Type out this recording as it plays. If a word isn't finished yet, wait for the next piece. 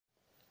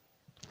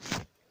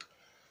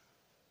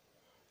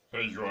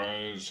Hey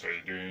guys, how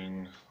you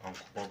doing?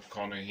 Uncle Bob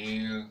Connor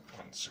here,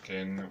 once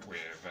again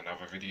with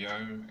another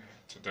video.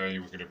 Today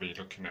we're going to be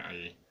looking at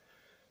a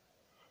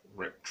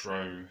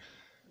retro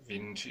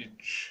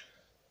vintage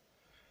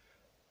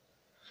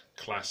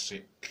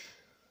classic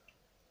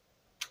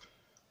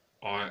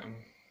item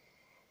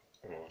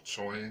or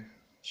toy,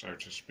 so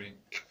to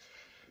speak,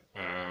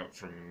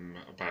 from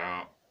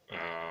about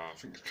I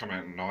think it's come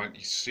out in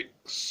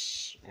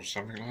 '96 or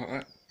something like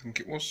that. I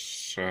think it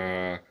was.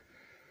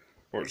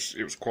 Well,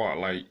 it was quite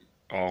late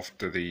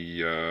after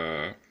the.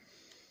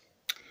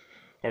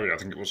 Oh yeah, I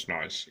think it was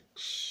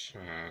 '96.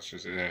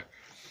 Says it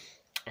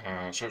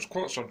there. So it's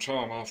quite some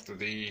time after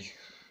the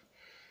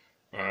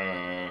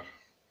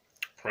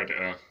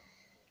Predator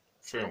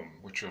film,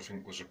 which I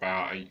think was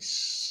about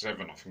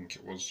 '87. I think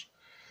it was.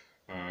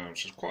 So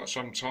it's quite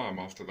some time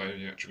after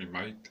they actually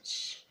made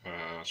this.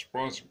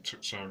 Surprised it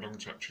took so long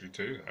to actually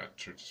do that.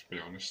 To be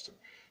honest,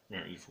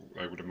 you thought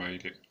they would have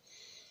made it.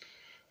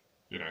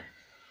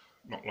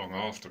 Not long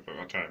after, but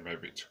I don't know,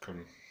 maybe it took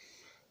them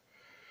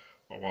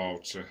a while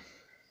to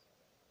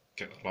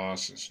get the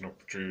license and not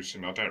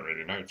producing. I don't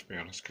really know, to be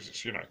honest, because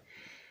it's,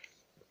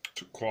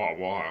 took quite a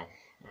while,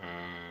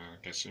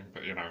 guessing,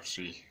 but,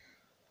 obviously,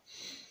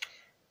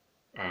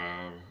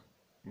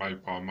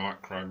 made by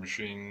Micro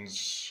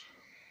Machines,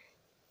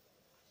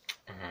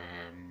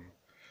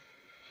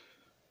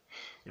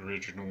 the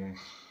original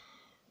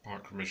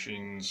Micro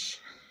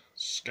Machines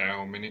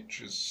scale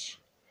miniatures.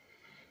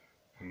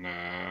 And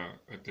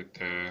they did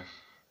their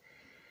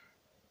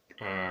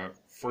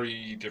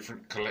 3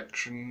 different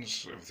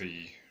collections of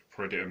the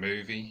Predator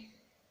movie,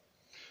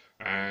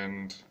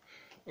 and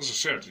as I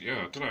said,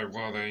 I don't know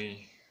why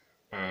they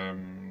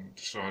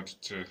decided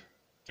to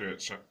do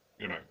it so,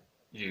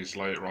 years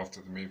later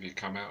after the movie had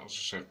come out. As I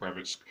said, whether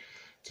it's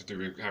to do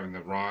with having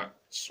the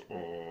rights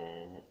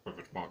or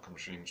whether Micro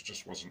Machines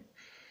just wasn't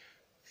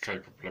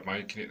capable of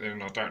making it then,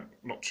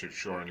 not too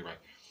sure anyway.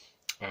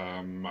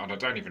 And I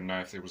don't even know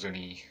if there was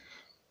any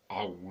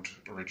old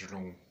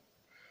original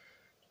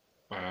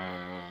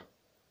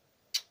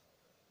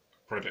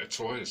Predator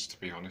toys, to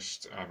be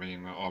honest. I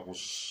mean, I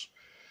was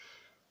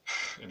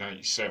in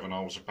 '87. I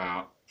was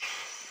about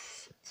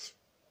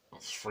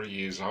 3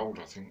 years old,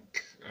 I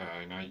think,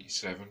 in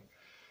 '87,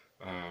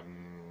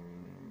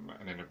 and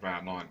then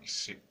about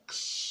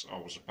 '96, I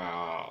was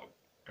about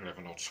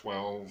 11 or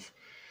 12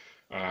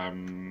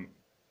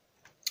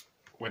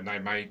 when they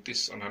made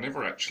this, and I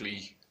never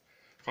actually.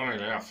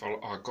 Funnily enough,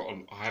 I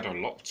had a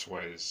lot of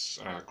toys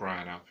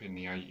growing up in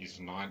the '80s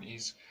and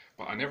 '90s,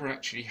 but I never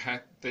actually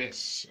had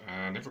this.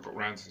 I never got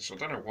around to this. I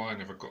don't know why I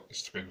never got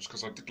this, to be honest,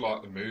 because I did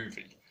like the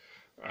movie.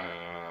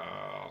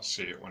 I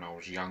see it when I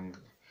was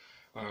younger,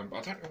 but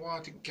I don't know why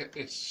I didn't get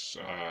this.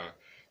 I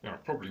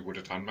probably would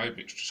have done.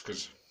 Maybe it's just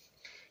because,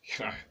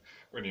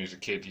 when you was a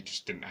kid, you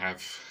just didn't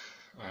have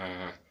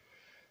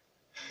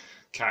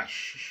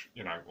cash,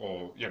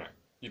 or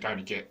you'd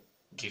only get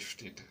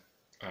gifted.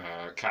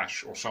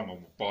 Cash, or someone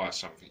would buy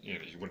something, you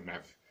wouldn't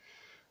have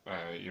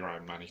your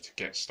own money to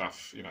get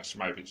stuff, so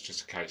maybe it's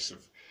just a case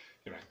of,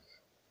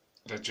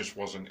 there just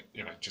wasn't,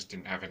 just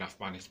didn't have enough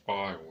money to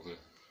buy all the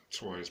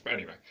toys. But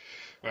anyway,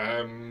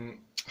 I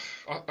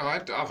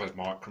had other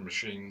Micro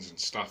Machines and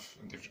stuff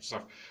and different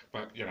stuff,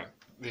 but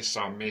this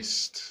I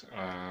missed,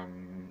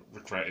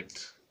 regretted,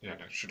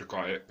 should have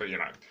got it, but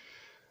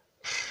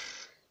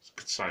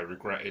could say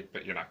regretted,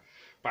 but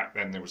back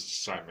then there was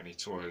so many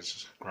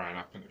toys growing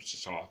up, and it was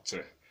just hard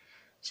to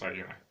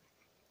say,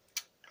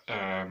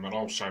 and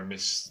also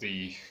miss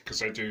because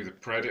they do the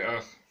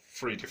Predator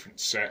 3 different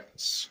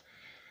sets.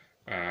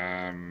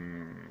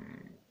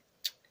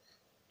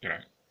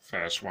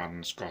 First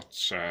one's got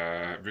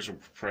Visual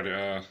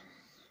Predator,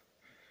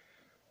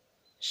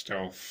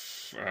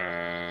 Stealth,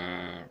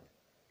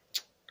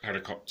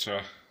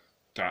 Helicopter,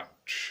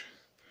 Dutch,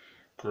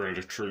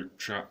 Guerrilla Troop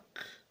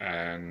Chuck,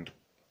 and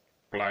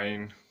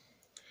Blaine.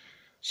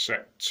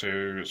 Set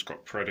 2, it's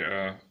got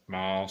Predator,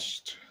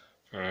 Masked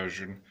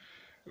version,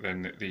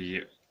 then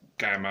the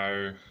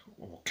Camo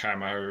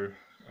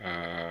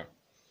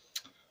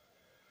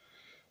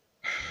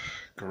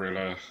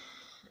Guerrilla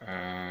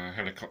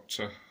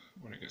helicopter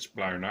when it gets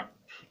blown up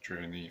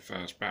during the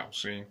first battle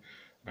scene,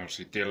 and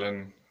obviously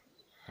Dylan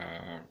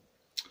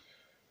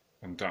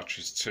and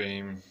Dutch's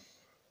team,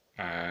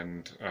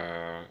 and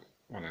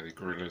one of the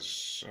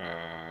Guerrillas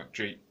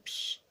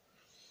Jeeps,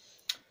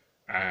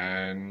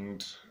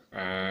 and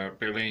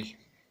Billy,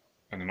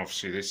 and then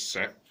obviously this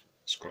set.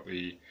 It's got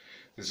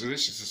this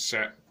is a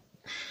set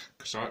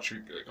because I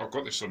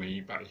got this on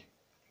eBay,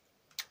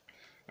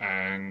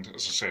 and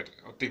as I said,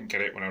 I didn't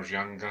get it when I was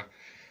younger,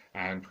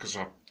 and because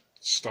I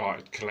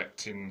started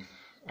collecting,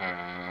 when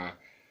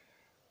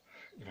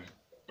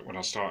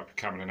I started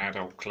becoming an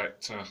adult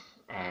collector,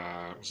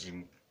 it was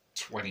in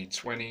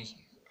 2020.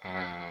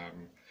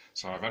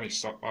 So I've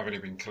only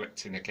been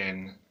collecting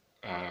again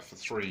for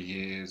 3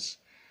 years.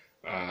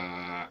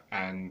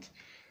 And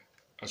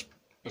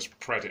as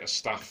Predator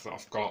stuff that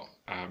I've got,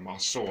 I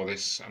saw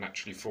this and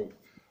actually thought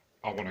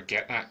I want to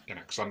get that,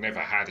 because I never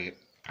had it,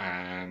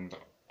 and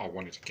I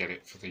wanted to get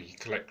it for the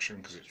collection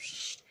because it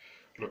just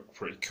looked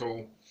pretty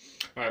cool.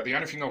 The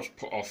only thing I was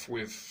put off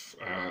with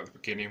at the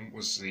beginning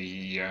was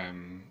the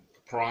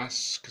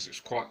price, because it's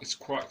quite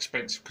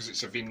expensive, because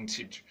it's a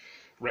vintage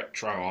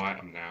retro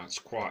item now.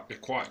 They're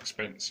quite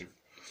expensive.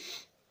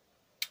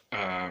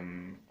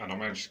 And I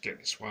managed to get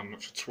this one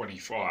for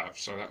 25,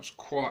 so that was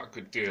quite a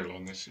good deal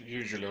on this.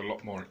 Usually a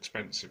lot more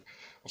expensive.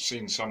 I've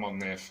seen some on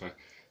there for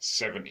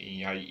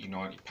 70, 80,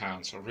 90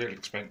 pounds, so really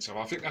expensive.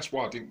 I think that's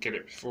why I didn't get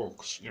it before,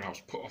 because I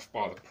was put off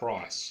by the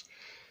price.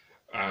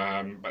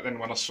 But then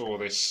when I saw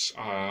this,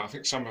 I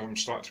think some of them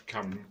started to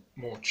become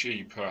more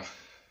cheaper,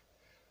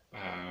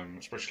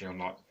 especially on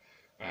like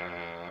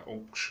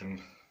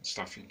auction and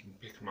stuff. You can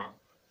pick them up.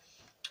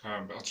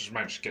 But I just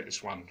managed to get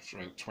this one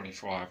for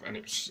 25, and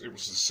it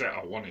was the set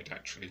I wanted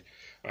actually,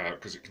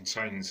 because it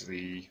contains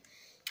the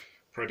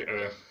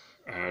Predator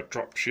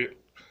dropship.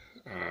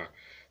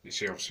 You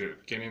see obviously at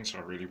the beginning, so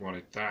I really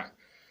wanted that.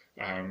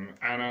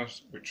 Anna,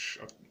 which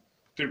I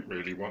didn't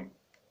really want,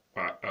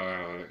 but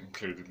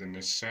included in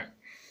this set.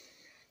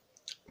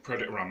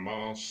 Predator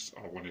Unmasked,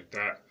 I wanted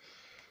that.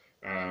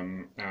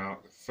 Now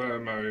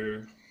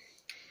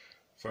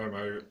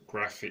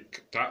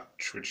Thermographic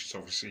Dutch, which is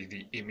obviously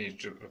the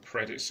image of the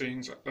Predator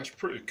scenes. That's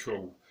pretty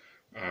cool,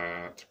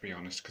 to be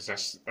honest, because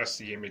that's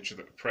the image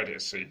that the Predator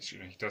sees.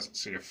 He doesn't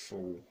see a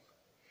full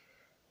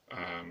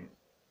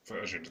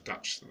version of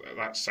Dutch.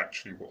 That's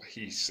actually what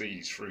he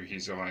sees through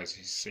his eyes.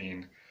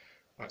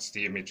 That's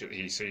the image that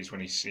he sees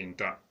when he's seeing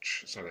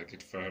Dutch. So they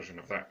did a version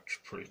of that, which is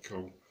pretty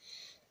cool.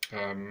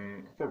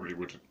 Probably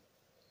would have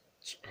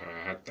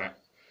had that.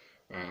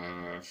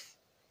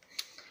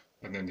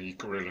 And then the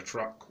gorilla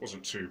truck,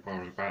 wasn't too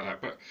worried about that.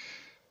 But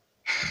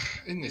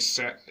in this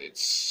set,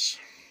 it's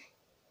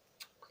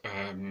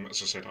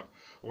as I said, I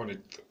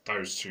wanted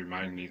those two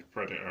mainly, the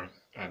Predator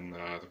and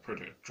the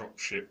Predator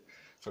dropship,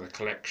 for the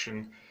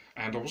collection.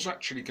 And I was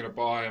actually going to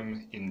buy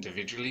them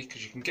individually,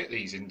 because you can get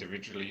these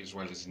individually as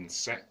well as in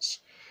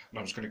sets. And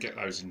I was going to get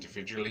those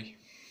individually,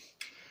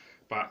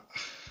 but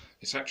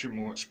it's actually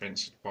more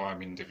expensive to buy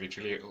them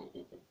individually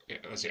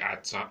as it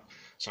adds up.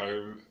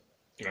 So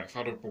if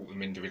I'd have bought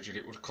them individually,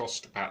 it would have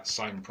cost about the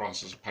same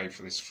price as I paid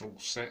for this full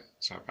set,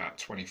 so about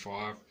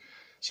 25.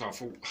 So I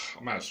thought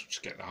I might as well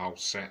just get the whole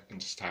set and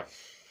just have,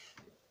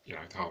 the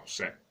whole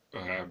set.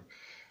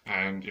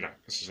 And as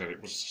I said,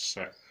 it was a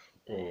set,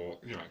 or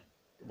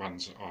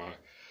ones that I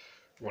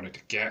wanted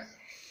to get.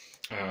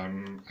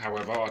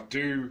 However, I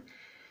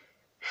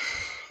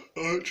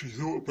actually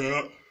thought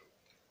about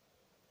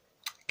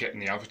getting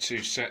the other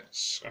two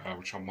sets,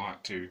 which I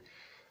might do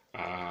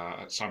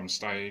at some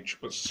stage.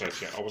 But as I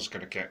said, I was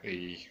going to get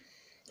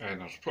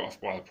and I was put off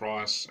by the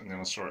price, and then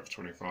I saw it for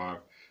 25,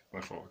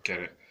 and I thought I'd get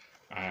it,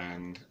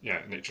 and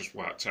and it just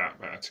worked out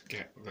better to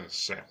get the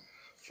set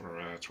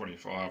for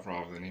 25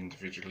 rather than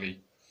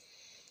individually.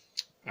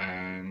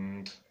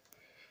 And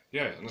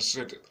and as I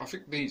said, I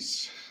think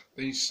these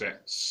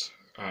sets,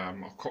 I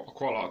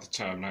quite like the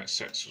Terminator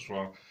sets as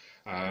well.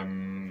 As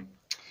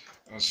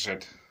I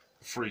said,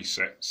 3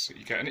 sets that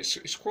you get, and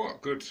it's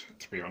quite good,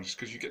 to be honest,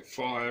 because you get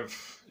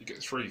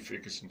 3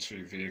 figures and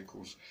 2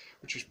 vehicles,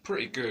 which is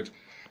pretty good,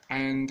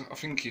 and I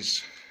think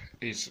is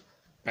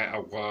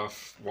better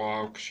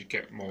worthwhile, because you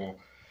get more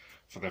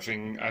for the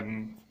thing.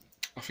 And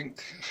I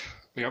think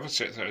the other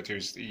set that I do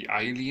is the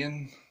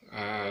Alien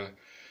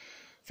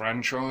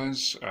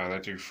franchise. They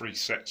do 3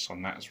 sets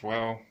on that as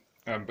well,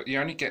 but you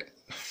only get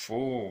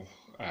 4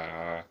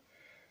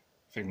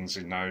 things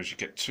in those. You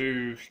get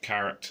 2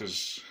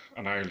 characters,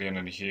 an alien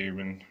and a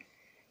human,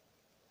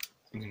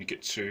 and then you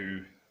get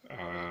 2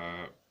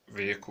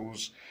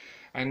 vehicles.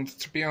 And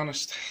to be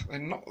honest, I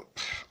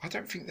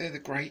don't think they're the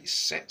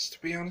greatest sets, to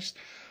be honest.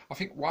 I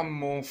think one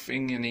more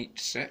thing in each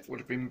set would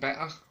have been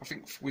better. I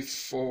think with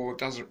 4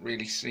 doesn't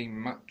really seem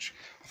much.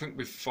 I think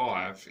with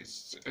 5,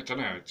 I don't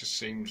know, it just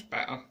seems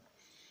better.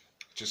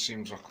 It just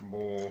seems like a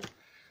more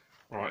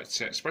right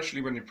set,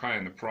 especially when you're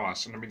paying the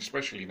price. And I mean,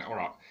 especially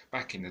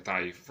back in the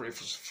day, if it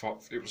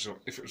was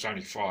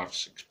only £5 or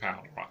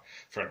 £6, right,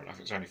 fair enough,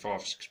 it's only £5 or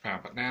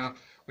 £6. But now,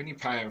 when you're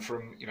paying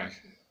from,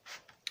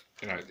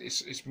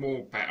 it's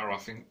more better. I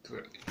think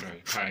that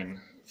you're paying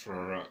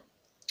for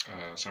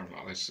something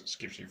like this that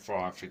gives you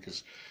 5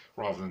 figures,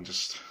 rather than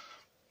just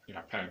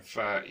paying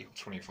 £30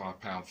 or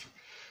 £25 for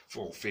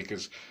 4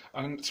 figures.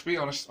 And to be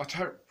honest, I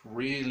don't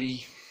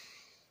really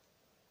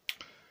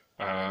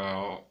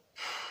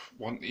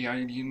want the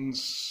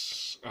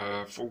Aliens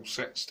full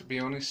sets, to be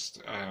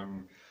honest,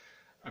 and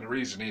the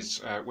reason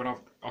is when I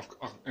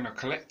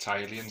collect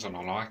Aliens, and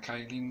I like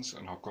Aliens,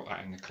 and I've got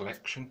that in the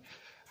collection.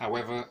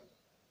 However,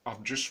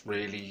 I'm just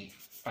really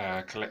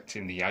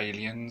collecting the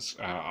Aliens.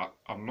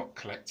 I'm not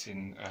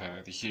collecting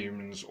the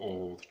humans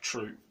or the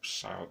troops.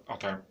 So I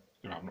don't,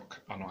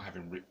 I'm not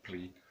having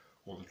Ripley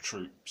or the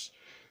troops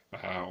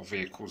or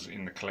vehicles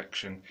in the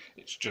collection.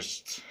 It's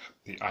just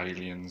the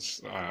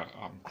Aliens that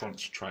I'm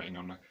concentrating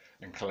on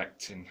and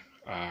collecting.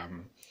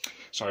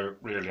 So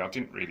really, I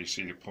didn't really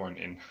see the point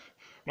in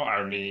not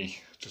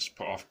only just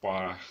put off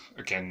by,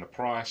 again, the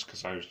price,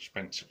 because they were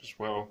expensive as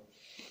well,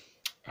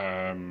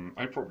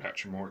 They're probably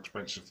actually more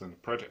expensive than the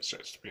Predator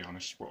sets, to be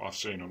honest, what I've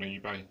seen on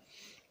eBay.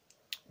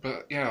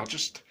 But yeah, I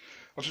just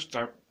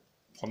don't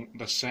want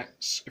the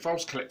sets. If I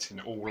was collecting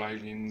all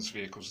Aliens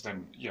vehicles,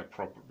 then yeah,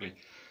 probably.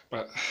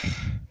 But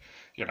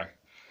you know,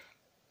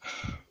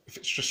 if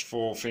it's just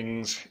 4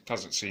 things, it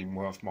doesn't seem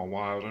worth my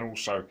while. And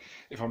also,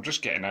 if I'm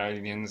just getting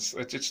Aliens,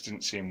 it just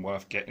didn't seem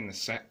worth getting the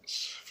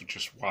sets for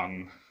just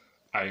one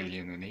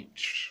alien in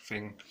each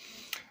thing.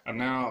 And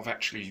now I've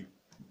actually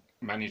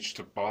managed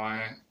to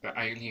buy the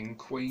Alien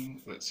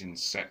Queen that's in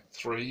set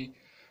 3.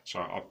 So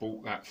I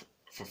bought that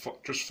for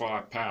just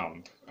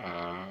 £5,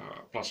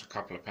 plus a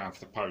couple of pounds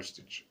for the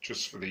postage,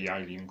 just for the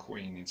Alien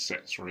Queen in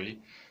set 3.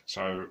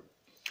 So I've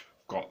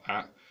got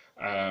that.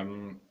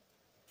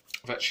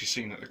 I've actually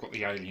seen that they've got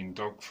the Alien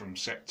Dog from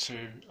set 2,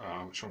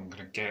 which I'm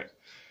going to get.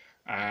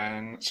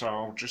 And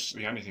so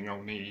the only thing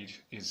I'll need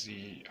is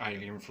the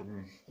Alien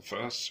from the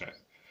first set.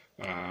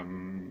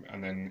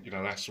 And then,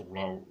 that's all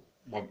I'll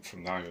want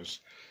from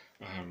those.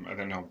 And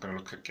then I'm going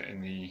to look at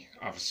getting the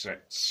other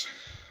sets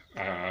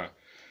at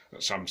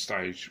some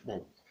stage.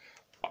 Well,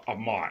 I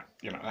might,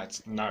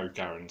 that's no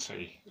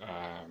guarantee.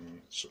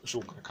 It's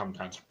all going to come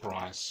down to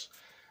price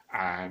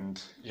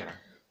and,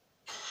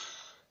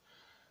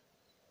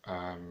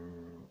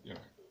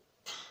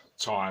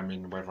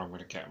 timing, whether I'm going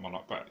to get them or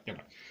not. But,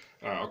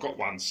 I've got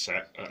one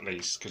set at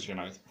least because,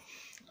 and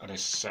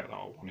this set that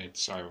I wanted,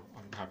 so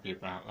I'm happy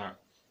about that.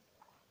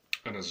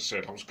 And as I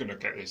said, I was going to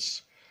get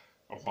this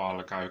a while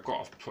ago,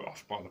 got put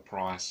off by the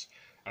price,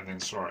 and then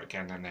saw it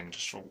again, and then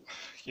just thought,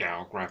 yeah,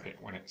 I'll grab it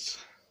when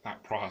it's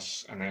that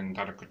price, and then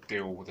done a good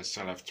deal with a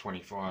seller for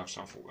 25,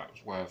 so I thought that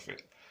was worth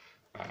it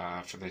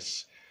for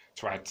this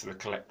to add to the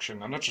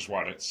collection. And I just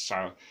wanted it,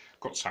 so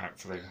got something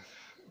for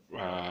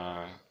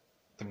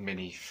the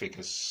mini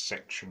figures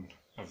section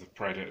of the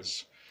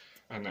Predators,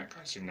 and that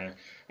goes in there.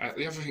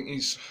 The other thing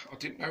is, I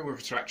didn't know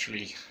whether to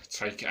actually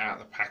take it out of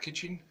the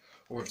packaging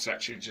or whether to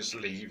actually just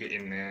leave it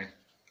in there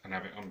and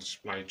have it on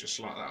display just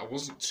like that. I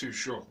wasn't too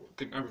sure.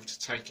 Didn't know whether to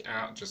take it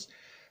out and just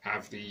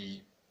have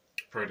the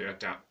Predator,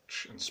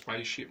 Dutch and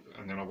Spaceship,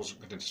 and then I wasn't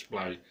going to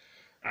display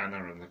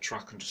Anna and the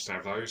truck and just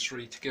have those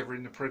 3 together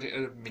in the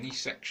Predator mini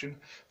section.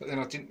 But then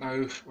I didn't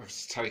know whether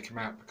to take them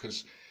out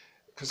because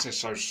they're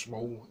so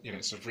small,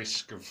 it's a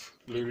risk of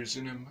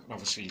losing them. And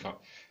obviously, like,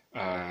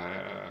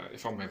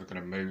 if I'm ever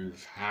going to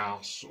move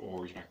house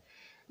or,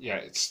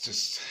 it's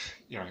just,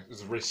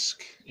 there's a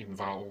risk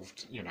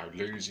involved,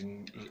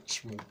 losing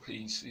small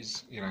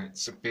pieces,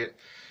 it's a bit.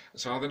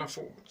 So then I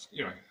thought,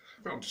 have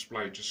it on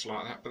display just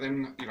like that. But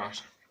then,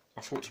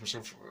 I thought to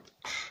myself,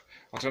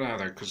 I don't know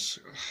though, because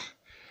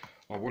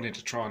I wanted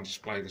to try and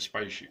display the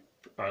Spaceship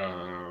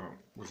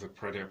with the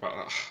Predator, but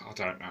I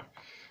don't know.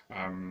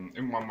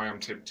 In one way, I'm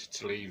tempted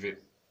to leave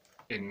it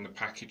in the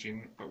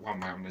packaging, but one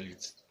way I'm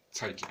needed to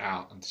take it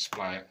out and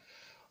display it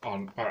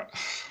on. But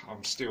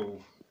I'm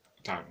still,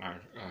 don't know.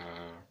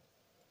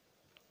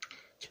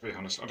 To be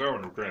honest, I don't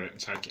want to regret it and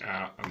take it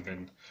out and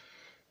then.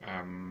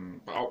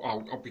 But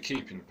I'll be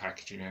keeping the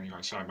packaging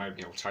anyway, so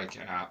maybe I'll take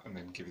it out and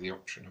then give the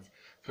option of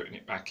putting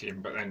it back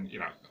in. But then,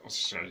 as I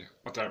say,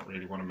 I don't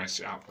really want to mess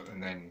it up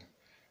and then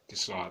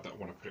decide that I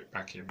want to put it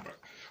back in. But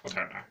I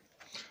don't know.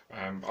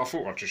 I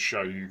thought I'd just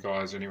show you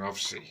guys anyway.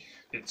 Obviously,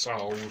 it's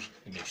old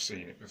and you've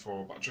seen it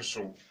before, but I just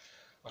thought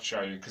I'd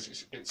show you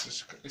because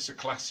it's a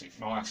classic,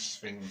 nice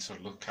thing to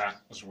look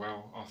at as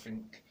well. I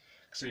think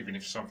because even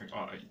if something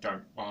like that you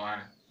don't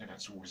buy,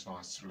 it's always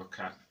nice to look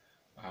at.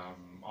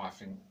 I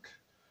think.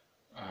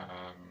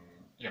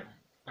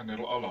 And I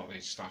like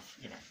these stuff,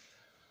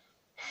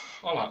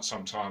 I like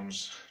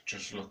sometimes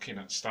just looking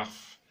at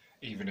stuff,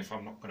 even if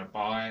I'm not going to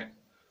buy it,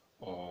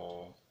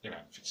 or,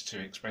 if it's too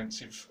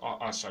expensive.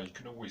 I say you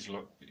can always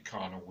look, but you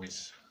can't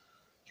always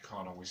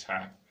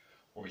have,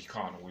 or you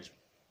can't always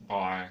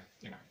buy,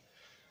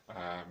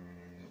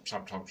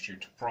 sometimes due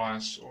to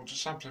price, or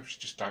just sometimes you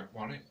just don't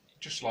want it.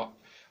 Just like,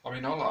 I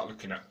like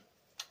looking at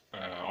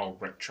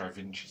old retro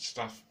vintage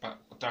stuff, but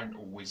I don't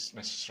always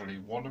necessarily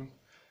want them.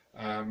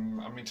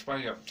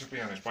 To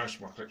be honest, most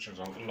of my collections,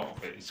 a lot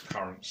of it is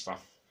current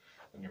stuff,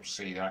 and you'll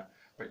see that.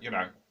 But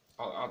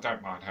I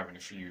don't mind having a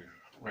few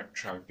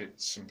retro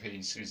bits and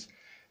pieces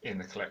in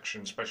the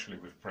collection, especially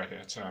with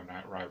Predator,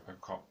 Terminator,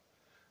 Robocop,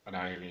 and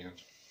Alien.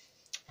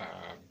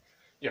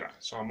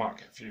 So I might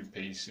get a few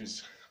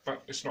pieces,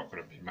 but it's not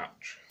going to be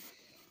much.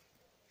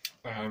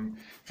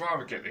 If I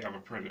ever get the other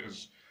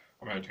Predators,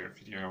 I may do a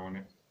video on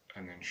it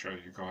and then show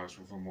you guys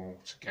with them all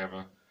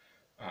together.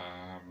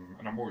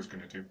 And I'm always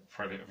going to do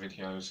Predator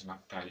videos and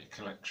update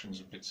collections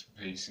of bits and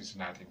pieces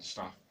and adding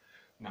stuff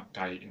and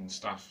updating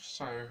stuff.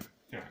 So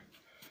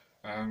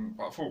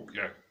but I thought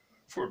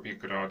it'd be a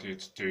good idea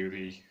to do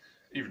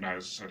even though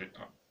as I said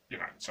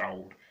it's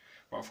old,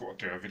 but I thought I'd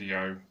do a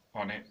video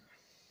on it.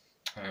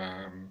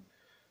 And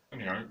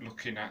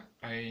looking at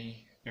you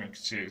can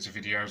see it as a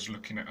video as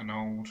looking at an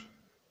old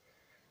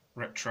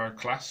retro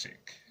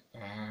classic.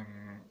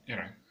 And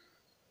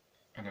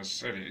as I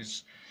said,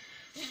 it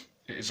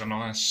is a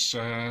nice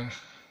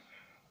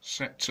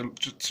set to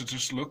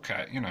just look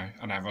at,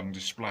 and have on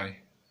display,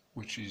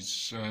 which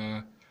is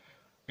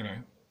you know,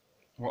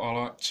 what I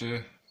like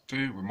to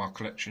do with my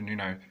collection, you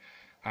know,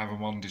 have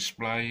them on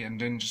display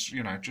and then just,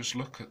 you know, just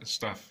look at the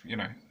stuff, you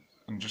know,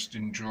 and just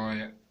enjoy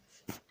it,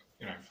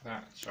 you know, for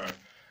that. So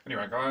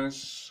anyway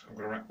guys, I'm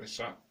going to wrap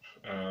this up.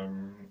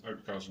 Hope you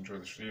guys enjoy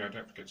this video.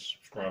 Don't forget to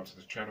subscribe to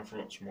the channel for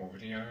lots more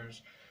videos.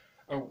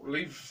 Oh,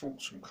 leave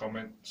thoughts and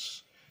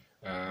comments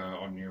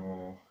on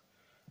your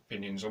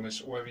opinions on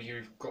this, or whether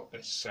you've got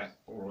this set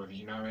or whether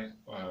you know it,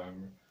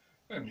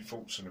 and your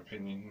thoughts and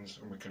opinions,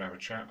 and we can have a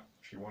chat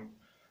if you want.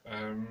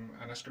 And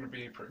that's going to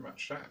be pretty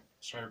much that.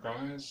 So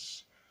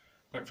guys,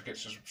 don't forget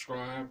to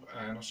subscribe,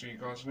 and I'll see you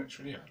guys in the next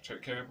video.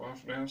 Take care, bye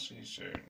for now, see you soon.